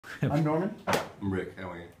I'm Norman. I'm Rick.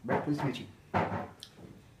 How are you? Rick, pleased to meet you.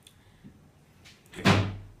 Okay.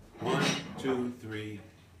 1, 2, 3.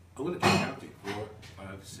 I'm going to keep counting. 4,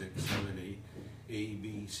 5, 6, 7, 8. A,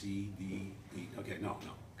 B, C, D, E. Okay, no.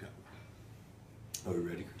 Go. Are we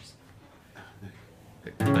ready, Chris?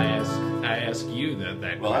 I ask you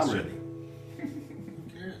that Well, question. I'm ready.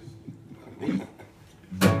 Who cares? Me.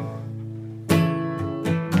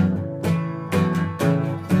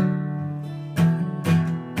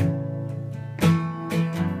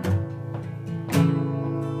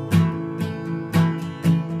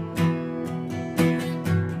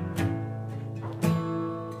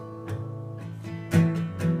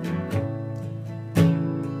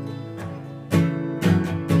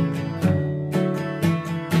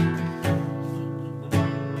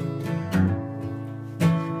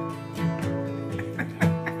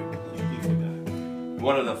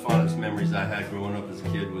 One of the fondest memories I had growing up as a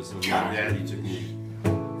kid was when my daddy took me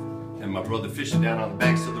and my brother fishing down on the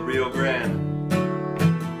banks of the Rio Grande.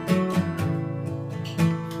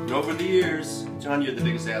 And over the years, John, you're the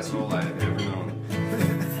biggest asshole I have ever known.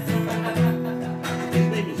 His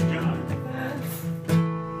name is John.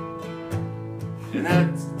 And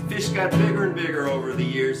that fish got bigger and bigger over the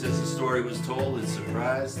years as the story was told, and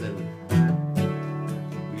surprised that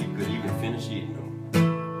we could even finish eating them.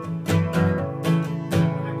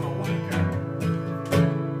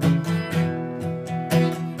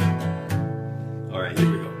 Alright,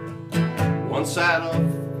 here we go. One side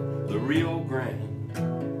of the Rio Grande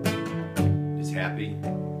is happy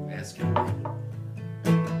as can be.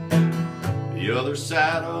 The other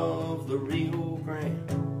side of the Rio Grande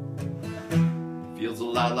feels a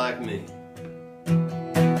lot like me.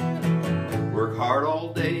 Work hard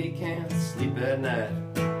all day, can't sleep at night.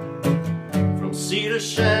 From sea to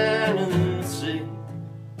shining sea.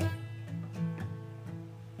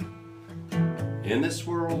 In this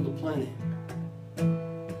world of plenty,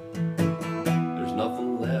 there's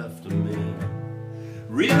nothing left of me.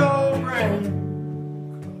 Rio Grande,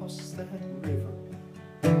 cross that river.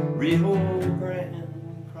 Rio Grande,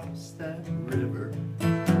 cross that river.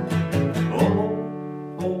 Oh,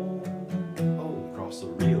 cross the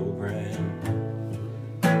Rio Grande.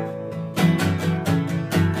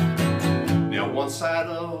 Now one side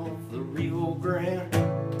of the Rio Grande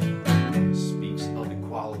speaks of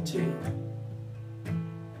equality.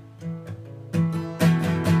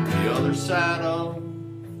 The other side of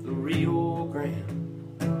the Rio Grande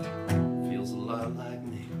feels a lot like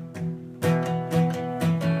me.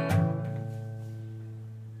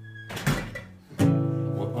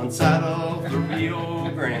 One side of the Rio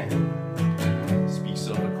Grande speaks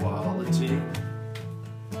of equality.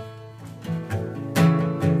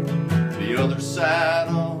 The other side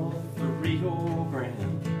of the Rio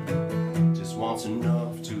Grande just wants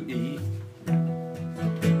enough to eat.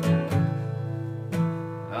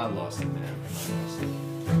 I lost it, man.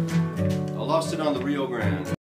 I lost it on the Rio Grande.